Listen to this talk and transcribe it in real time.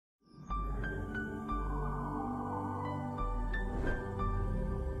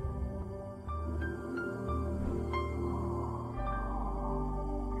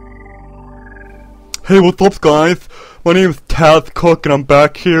Hey, what's up, guys? My name is Taz Cook, and I'm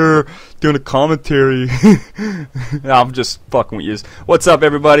back here doing a commentary. I'm just fucking with you. What's up,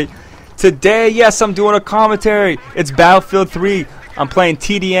 everybody? Today, yes, I'm doing a commentary. It's Battlefield 3. I'm playing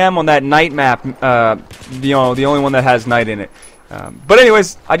TDM on that night map. The only one that has night in it. But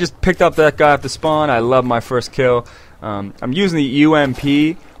anyways, I just picked up that guy at the spawn. I love my first kill. I'm using the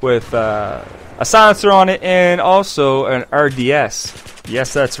UMP with a silencer on it and also an RDS.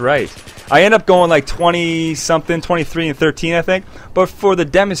 Yes, that's right. I end up going like 20-something, 23 and 13, I think. But for the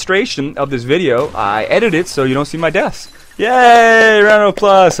demonstration of this video, I edit it so you don't see my deaths. Yay! Round of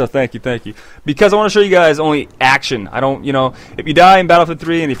applause. So thank you. Because I want to show you guys only action. I don't, if you die in Battlefield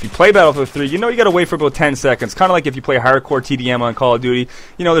 3 and if you play Battlefield 3, you got to wait for about 10 seconds. Kind of like if you play hardcore TDM on Call of Duty,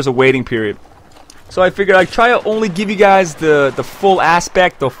 there's a waiting period. So I figured I'd try to only give you guys the full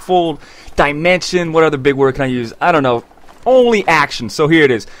aspect, the full dimension. What other big word can I use? I don't know. Only action. So here it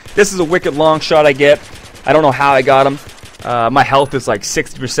is. This is a wicked long shot I get. I don't know how I got him. My health is like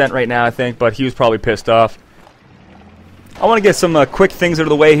 60% right now, I think, but he was probably pissed off. I want to get some quick things out of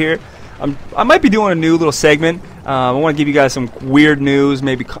the way here. I might be doing a new little segment. I want to give you guys some weird news,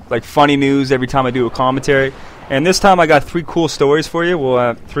 maybe like funny news every time I do a commentary. And this time I got 3 cool stories for you.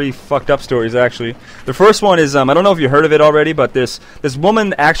 Well, 3 fucked up stories, actually. The first one is, I don't know if you heard of it already, but this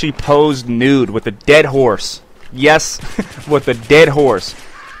woman actually posed nude with a dead horse. Yes, with a dead horse.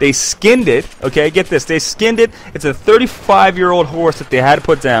 They skinned it, okay, get this. They skinned it. It's a 35-year-old horse that they had to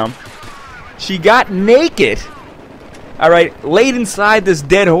put down. She got naked, alright, laid inside this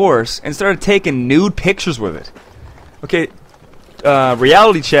dead horse and started taking nude pictures with it. Okay,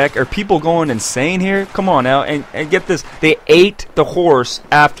 reality check. Are people going insane here? Come on now, and get this. They ate the horse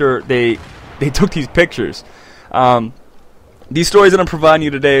after they took these pictures. These stories that I'm providing you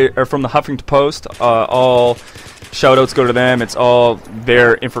today are from the Huffington Post. All shoutouts go to them. It's all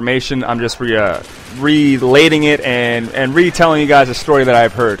their information. I'm just relating it and retelling you guys a story that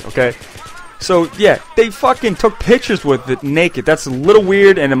I've heard, okay? So, yeah, they fucking took pictures with it naked. That's a little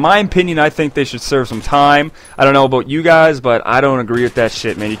weird, and in my opinion, I think they should serve some time. I don't know about you guys, but I don't agree with that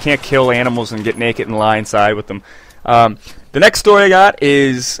shit, man. You can't kill animals and get naked and lie inside with them. The next story I got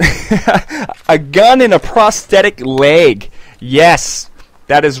is a gun in a prosthetic leg. Yes,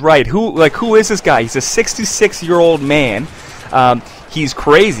 that is right. Who is this guy? He's a 66-year-old man. He's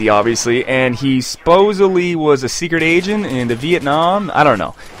crazy, obviously, and he supposedly was a secret agent in the Vietnam. I don't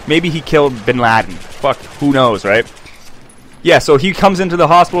know. Maybe he killed Bin Laden. Fuck, who knows, right? Yeah, so he comes into the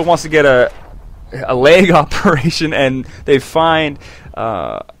hospital, wants to get a leg operation, and they find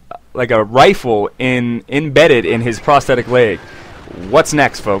like a rifle embedded in his prosthetic leg. What's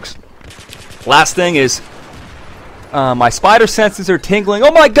next, folks? Last thing is, my spider senses are tingling.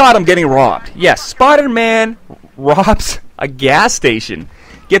 Oh my god, I'm getting robbed. Yes, Spider-Man robs a gas station.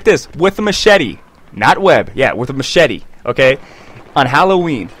 Get this, with a machete. Not web. Yeah, with a machete. Okay? On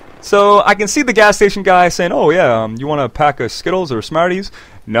Halloween. So I can see the gas station guy saying, oh yeah, you want a pack of Skittles or Smarties?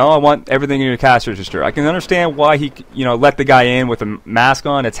 No, I want everything in your cash register. I can understand why he, let the guy in with a mask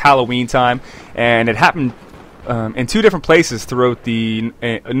on. It's Halloween time, and it happened in 2 different places throughout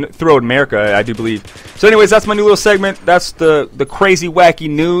America, I do believe. So anyways, that's my new little segment. That's the crazy, wacky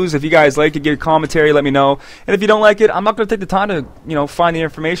news. If you guys like it, give a commentary, let me know. And if you don't like it, I'm not going to take the time to, find the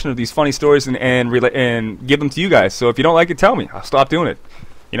information of these funny stories and give them to you guys. So if you don't like it, tell me. I'll stop doing it.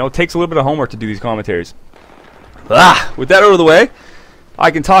 It takes a little bit of homework to do these commentaries. With that out of the way,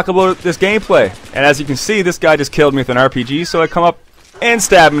 I can talk about this gameplay. And as you can see, this guy just killed me with an RPG, so I come up and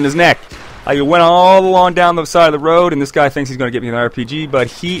stab him in his neck. I went all along down the side of the road, and this guy thinks he's going to get me an RPG, but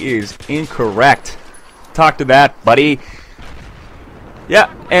he is incorrect. Talk to that, buddy.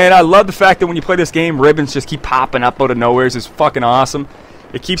 Yeah, and I love the fact that when you play this game, ribbons just keep popping up out of nowhere. It's fucking awesome.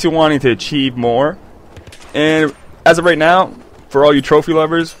 It keeps you wanting to achieve more. And as of right now, for all you trophy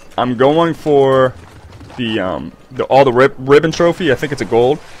lovers, I'm going for the ribbon trophy. I think it's a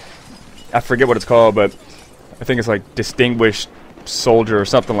gold. I forget what it's called, but I think it's like distinguished soldier or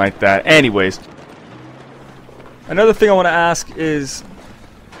something like that. Anyways, another thing I want to ask is,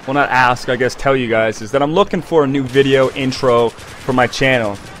 well, not ask, I guess tell you guys, is that I'm looking for a new video intro for my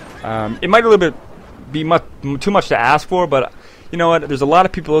channel. It might a little bit be too much to ask for, but you know what, there's a lot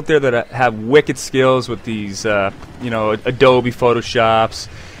of people out there that have wicked skills with these Adobe Photoshops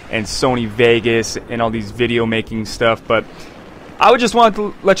and Sony Vegas and all these video making stuff. But I would just want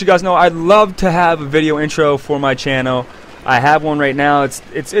to let you guys know I'd love to have a video intro for my channel. I have one right now.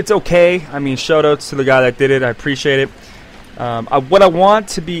 It's okay. I mean, shout outs to the guy that did it. I appreciate it. What I want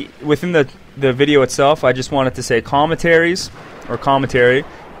to be within the video itself, I just wanted to say commentary,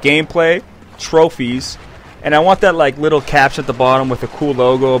 gameplay, trophies, And I want that like little caption at the bottom with a cool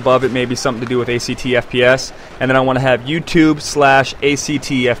logo above it, maybe something to do with ACT FPS. And then I want to have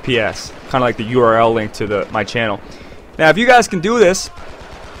YouTube/ACT FPS, kind of like the URL link to my channel. Now, if you guys can do this,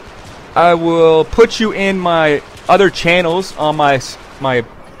 I will put you in my other channels on my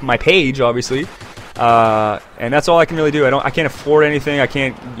page, obviously. And that's all I can really do. I can't afford anything. I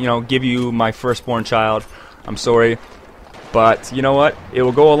can't, give you my firstborn child. I'm sorry. But you know what? It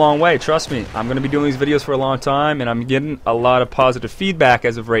will go a long way. Trust me. I'm going to be doing these videos for a long time, and I'm getting a lot of positive feedback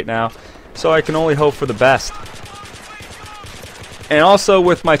as of right now. So I can only hope for the best. And also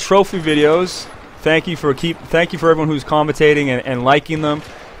with my trophy videos, thank you for everyone who's commentating and liking them.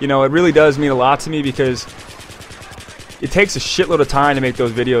 It really does mean a lot to me because it takes a shitload of time to make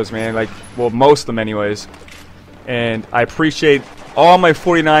those videos, man. Well, most of them anyways. And I appreciate all my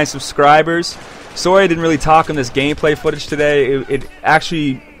 49 subscribers. Sorry I didn't really talk on this gameplay footage today. It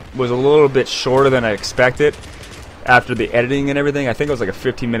actually was a little bit shorter than I expected after the editing and everything. I think it was like a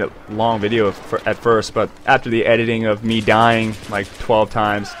 15-minute long video at first, but after the editing of me dying like 12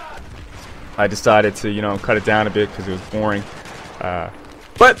 times, I decided to, cut it down a bit because it was boring.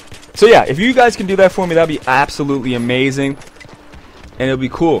 So yeah, if you guys can do that for me, that'd be absolutely amazing, and it'll be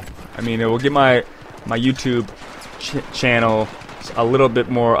cool. I mean, it will give my YouTube channel a little bit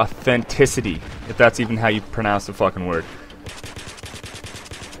more authenticity, if that's even how you pronounce the fucking word.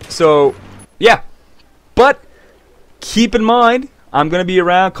 So yeah, but keep in mind, I'm gonna be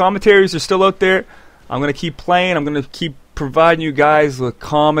around. Commentaries are still out there. I'm gonna keep playing. I'm gonna keep providing you guys with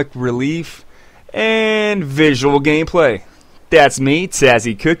comic relief and visual gameplay. That's me,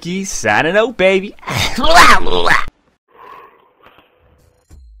 Tazzy Cookie, signing out, baby.